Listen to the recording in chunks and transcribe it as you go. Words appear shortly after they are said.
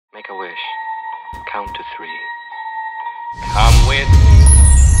Make a wish. Count to 3. Come with me,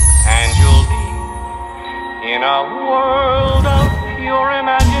 and you'll be in a world of pure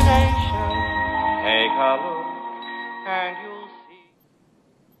imagination. Take a look, and you'll see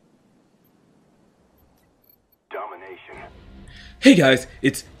domination. Hey guys,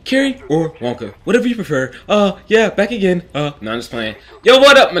 it's Carrie or Wonka, whatever you prefer. Yeah, back again. No, I'm just playing. Yo,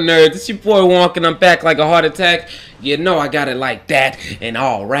 what up, my nerds? It's your boy Wonka, and I'm back like a heart attack. You know I got it like that, and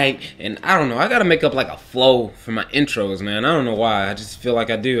alright. And I don't know, I gotta make up like a flow for my intros, man. I don't know why, I just feel like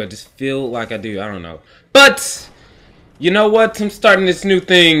I do. I don't know. But, you know what? I'm starting this new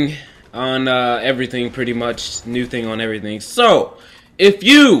thing on everything, pretty much. New thing on everything. So, if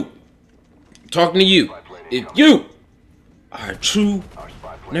you are a true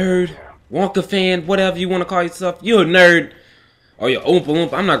nerd, Wonka fan, whatever you want to call yourself, you're a nerd, or you're Oompa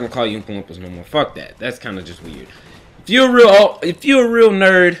Loompa. I'm not gonna call you Oompa Loompas no more. Fuck that. That's kind of just weird. If you're a real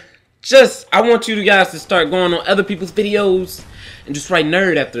nerd, I want you guys to start going on other people's videos and just write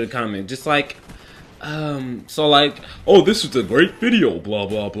nerd after the comment. Just like, so like, oh, this is a great video, blah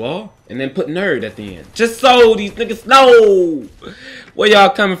blah blah, and then put nerd at the end, just so these niggas know where y'all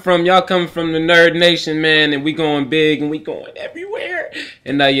coming from. Y'all coming from the Nerd Nation, man, and we going big and we going everywhere.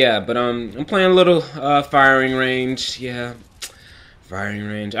 And yeah, but I'm playing a little firing range. Yeah, firing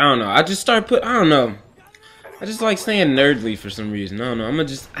range. I don't know. I just started I don't know. I just like saying nerdly for some reason. I don't know.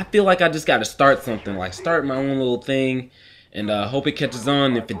 I feel like I just got to start something, like start my own little thing. And hope it catches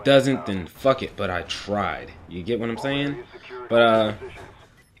on. If it doesn't, then fuck it. But I tried. You get what I'm saying? But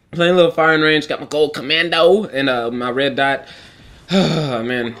playing a little firing range. Got my gold commando and my red dot.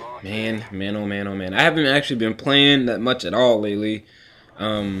 man. I haven't actually been playing that much at all lately.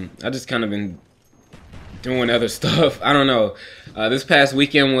 I just kind of been doing other stuff. I don't know. This past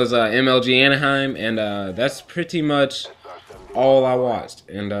weekend was MLG Anaheim, and that's pretty much all I watched.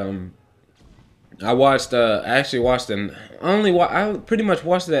 And I actually watched I pretty much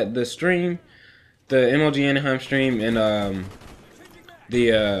watched the stream, the MLG Anaheim stream, and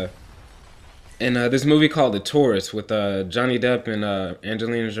this movie called The Tourist with Johnny Depp and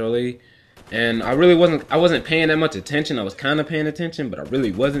Angelina Jolie. And I wasn't paying that much attention. I was kind of paying attention, but I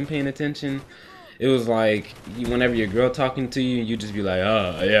really wasn't paying attention. It was like, whenever your girl talking to you, you just be like,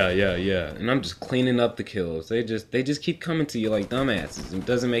 oh, yeah. And I'm just cleaning up the kills. They just keep coming to you like dumbasses. It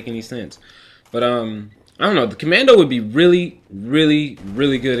doesn't make any sense. But, I don't know, the Commando would be really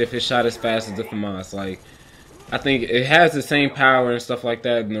good if it shot as fast as the FAMAS. Like, I think it has the same power and stuff like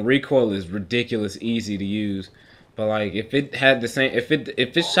that, and the recoil is ridiculous easy to use. But, like, if it had the same, if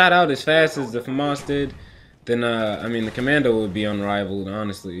it shot out as fast as the FAMAS did, then, I mean, the Commando would be unrivaled,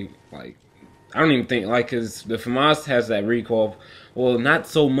 honestly. Like, I don't even think, like, because the FAMAS has that recoil. Well, not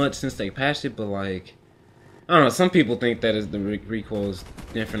so much since they patched it, but, like, I don't know, some people think that the recoil is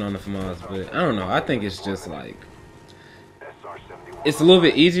different on the FAMAS, but I don't know. I think it's just like, it's a little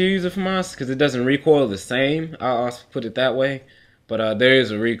bit easier to use the FAMAS because it doesn't recoil the same. I'll also put it that way. But there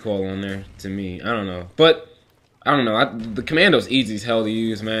is a recoil on there to me. I don't know. But I don't know. The Commando's easy as hell to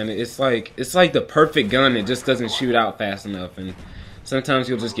use, man. It's like the perfect gun. It just doesn't shoot out fast enough, and sometimes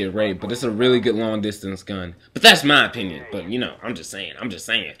you'll just get raped, but it's a really good long distance gun. But that's my opinion. But you know, I'm just saying.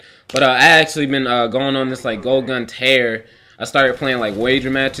 But I actually been going on this like gold gun tear. I started playing like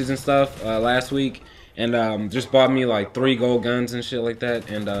wager matches and stuff last week, and just bought me like 3 gold guns and shit like that.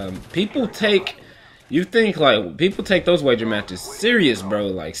 And people take those wager matches serious, bro.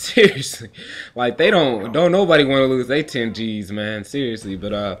 Like seriously, like they don't nobody want to lose they 10 G's, man. Seriously,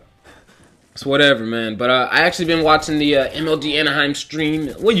 but it's whatever, man. But I actually been watching the MLG Anaheim stream.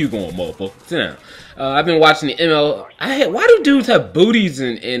 Where you going, motherfucker? Sit down. I've been watching the why do dudes have booties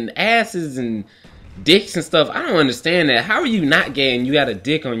and asses and dicks and stuff? I don't understand that. How are you not gay and you got a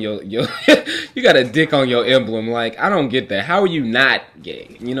dick on your you got a dick on your emblem? Like, I don't get that. How are you not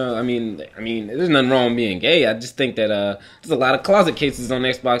gay? You know, I mean, there's nothing wrong with being gay. I just think that there's a lot of closet cases on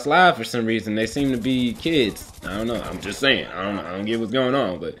Xbox Live for some reason. They seem to be kids. I don't know. I'm just saying. I don't know. I don't get what's going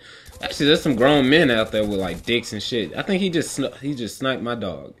on, but actually, there's some grown men out there with like dicks and shit. I think he just sniped my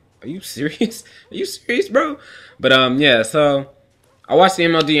dog. Are you serious? Are you serious, bro? But yeah. So I watched the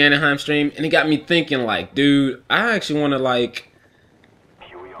MLG Anaheim stream, and it got me thinking. Like, dude, I actually want to like.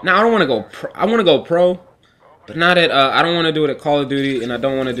 Now I don't want to go pro. I want to go pro, but not at. I don't want to do it at Call of Duty, and I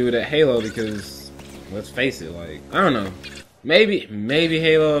don't want to do it at Halo because, let's face it, like I don't know. Maybe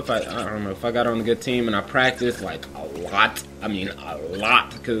Halo if I don't know, if I got on a good team and I practice like a lot. I mean a lot,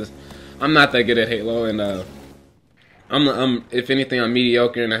 because I'm not that good at Halo, and I'm if anything I'm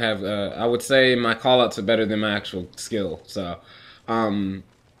mediocre, and I have I would say my callouts are better than my actual skill. So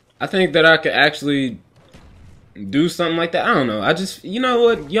I think that I could actually do something like that. I don't know. I just, you know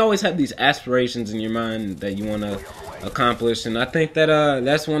what? You always have these aspirations in your mind that you want to accomplish, and I think that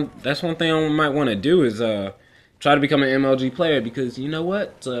that's one thing I might want to do is try to become an MLG player, because you know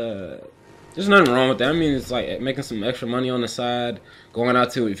what? There's nothing wrong with that. I mean, it's like making some extra money on the side, going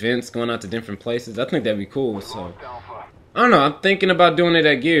out to events, going out to different places. I think that'd be cool. So I don't know. I'm thinking about doing it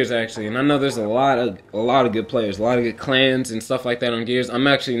at Gears actually, and I know there's a lot of good players, a lot of good clans and stuff like that on Gears. I'm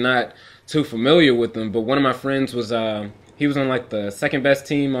actually not too familiar with them, but one of my friends was he was on like the second best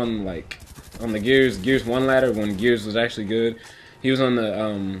team on the Gears 1 ladder when Gears was actually good. He was on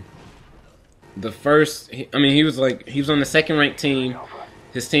the first. He was on the second ranked team.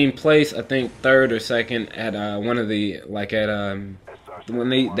 His team placed, I think, 3rd or 2nd at one of the when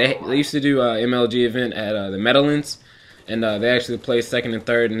they used to do a MLG event at the Meadowlands, and they actually placed 2nd and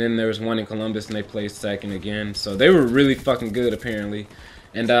 3rd, and then there was one in Columbus and they placed 2nd again. So they were really fucking good apparently.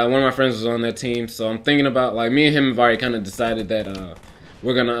 And one of my friends was on that team, so I'm thinking about, like, me and him have already kind of decided that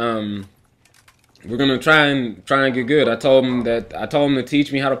we're gonna try and get good. I told him to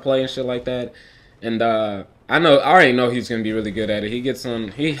teach me how to play and shit like that, and I already know he's gonna be really good at it.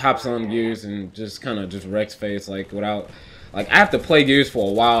 He hops on Gears and just kind of just wrecks face, like, without, like, I have to play Gears for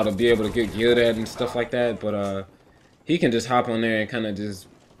a while to be able to get good at it and stuff like that. But he can just hop on there and kind of just,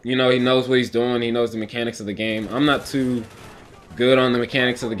 you know, he knows what he's doing. He knows the mechanics of the game. I'm not too good on the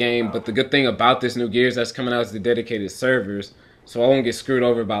mechanics of the game, but the good thing about this new Gears that's coming out is the dedicated servers, so I won't get screwed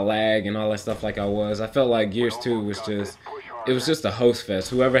over by lag and all that stuff like I was. I felt like Gears 2 was just a host fest.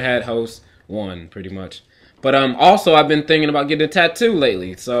 Whoever had hosts won, pretty much. But also I've been thinking about getting a tattoo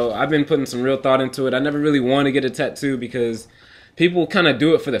lately, so I've been putting some real thought into it. I never really wanted to get a tattoo because people kind of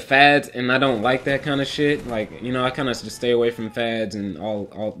do it for the fads, and I don't like that kind of shit. Like, you know, I kind of just stay away from fads and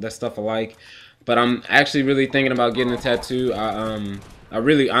all that stuff alike. But I'm actually really thinking about getting a tattoo. I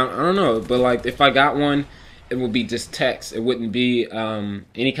don't know, but like if I got one, it would be just text. It wouldn't be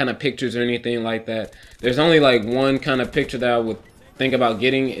any kind of pictures or anything like that. There's only like one kind of picture that I would think about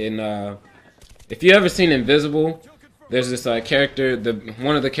getting. And if you ever seen Invisible, there's this character.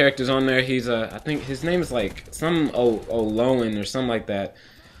 One of the characters on there. He's I think his name is like some Oloan or something like that.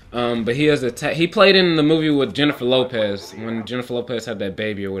 But he has he played in the movie with Jennifer Lopez when Jennifer Lopez had that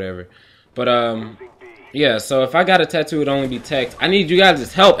baby or whatever. But yeah, so if I got a tattoo, it'd only be text. I need you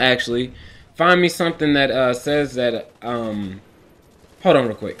guys' help, actually. Find me something that says that, hold on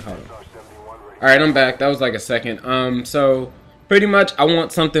real quick, hold on. Alright, I'm back. That was like a second. So, pretty much, I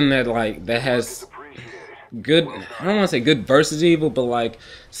want something that, like, that has good, I don't want to say good versus evil, but, like,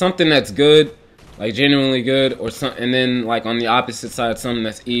 something that's good, like, genuinely good, or something, and then, like, on the opposite side, something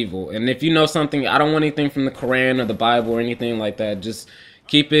that's evil. And if you know something, I don't want anything from the Quran or the Bible or anything like that. Just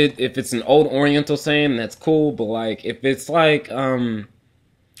keep it, if it's an old Oriental saying, that's cool, but like, if it's like, I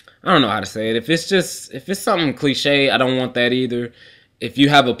don't know how to say it. If it's something cliche, I don't want that either. If you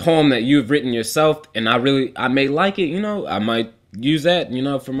have a poem that you've written yourself, and I may like it, you know, I might use that, you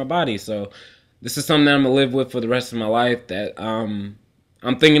know, for my body. So this is something that I'm gonna live with for the rest of my life that, I'm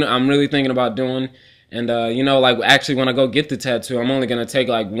really thinking about doing. And, you know, like, actually when I go get the tattoo, I'm only gonna take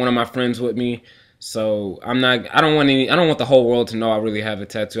like one of my friends with me. So I don't want the whole world to know I really have a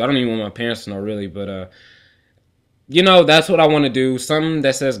tattoo. I don't even want my parents to know, really. But you know, that's what I want to do. Something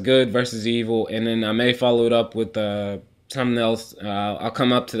that says good versus evil, and then I may follow it up with something else. I'll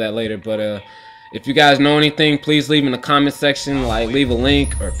come up to that later. But if you guys know anything, please leave in the comment section. Like, leave a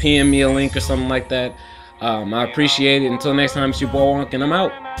link or PM me a link or something like that. I appreciate it. Until next time, it's your boy Wonk, and I'm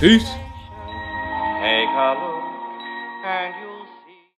out. Peace. Take a look